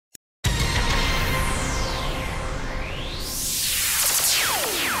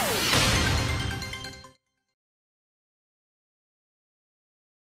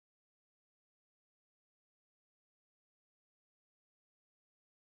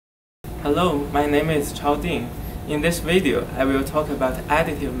Hello, my name is Chao. In this video, I will talk about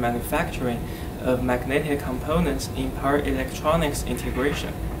additive manufacturing of magnetic components in power electronics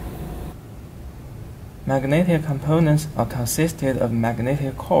integration. Magnetic components are consisted of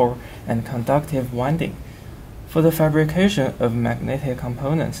magnetic core and conductive winding. For the fabrication of magnetic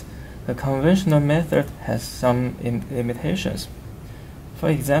components, the conventional method has some limitations. For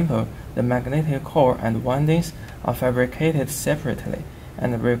example, the magnetic core and windings are fabricated separately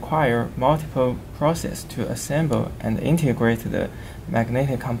and require multiple processes to assemble and integrate the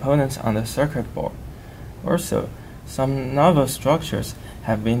magnetic components on the circuit board. Also, some novel structures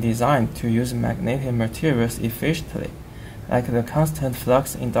have been designed to use magnetic materials efficiently, like the constant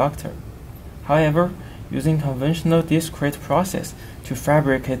flux inductor. However, using conventional discrete process to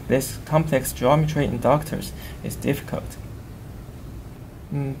fabricate these complex geometry inductors is difficult.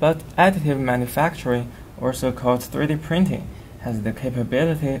 But additive manufacturing, also called 3D printing, has the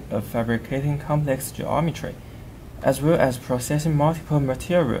capability of fabricating complex geometry, as well as processing multiple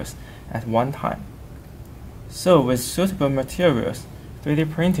materials at one time. So with suitable materials,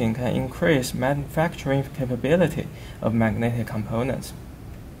 3D printing can increase manufacturing capability of magnetic components.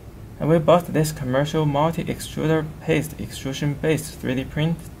 And we bought this commercial multi-extruder paste extrusion-based 3D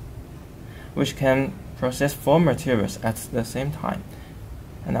print, which can process 4 materials at the same time.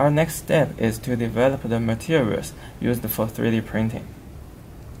 And our next step is to develop the materials used for 3D printing.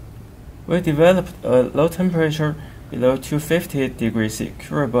 We developed a low temperature below 250 degrees C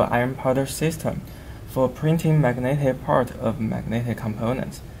curable iron powder system for printing magnetic part of magnetic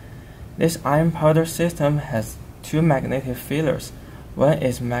components. This iron powder system has 2 magnetic fillers. One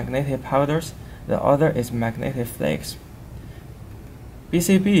is magnetic powders, the other is magnetic flakes.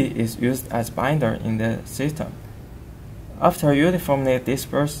 PCB is used as binder in the system. After uniformly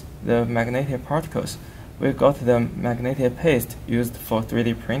disperse the magnetic particles, we got the magnetic paste used for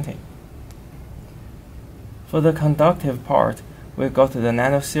 3D printing. For the conductive part, we got the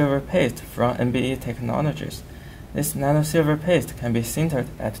nanosilver paste from NBE Technologies. This nanosilver paste can be sintered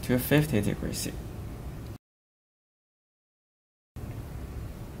at 250 degrees C.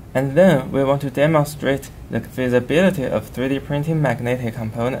 And then we want to demonstrate the feasibility of 3D printing magnetic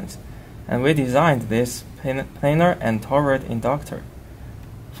components, and we designed this planar and toroid inductor.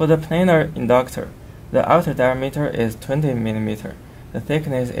 For the planar inductor, the outer diameter is 20 mm, the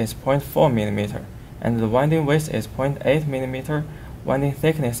thickness is 0.4 mm, and the winding width is 0.8 mm, winding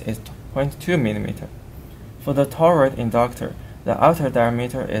thickness is 0.2 mm. For the toroid inductor, the outer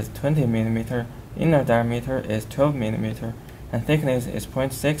diameter is 20 mm, inner diameter is 12 mm, and thickness is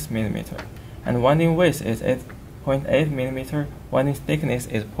 0.6 mm, and winding width is 0.8 mm, winding thickness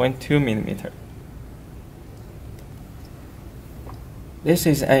is 0.2 mm. This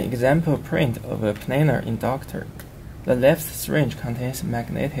is an example print of a planar inductor. The left syringe contains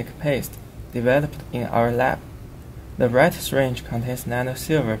magnetic paste developed in our lab. The right syringe contains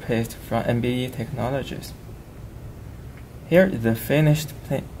nanosilver paste from NBE Technologies. Here is the finished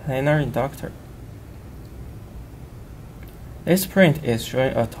planar inductor. This print is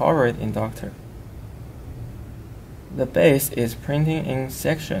showing a toroid inductor. The base is printing in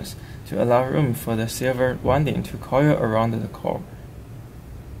sections to allow room for the silver winding to coil around the core.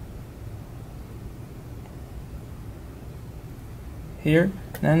 Here,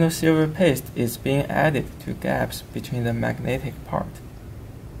 nanosilver paste is being added to gaps between the magnetic part.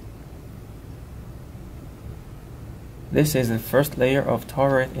 This is the first layer of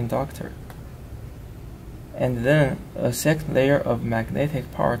toroid inductor. And then a second layer of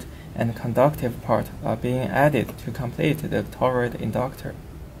magnetic part and conductive part are being added to complete the toroid inductor.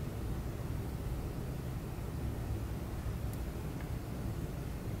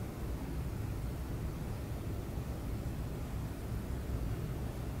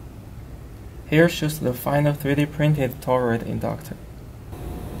 Here shows the final 3D printed toroid inductor.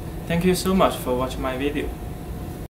 Thank you so much for watching my video.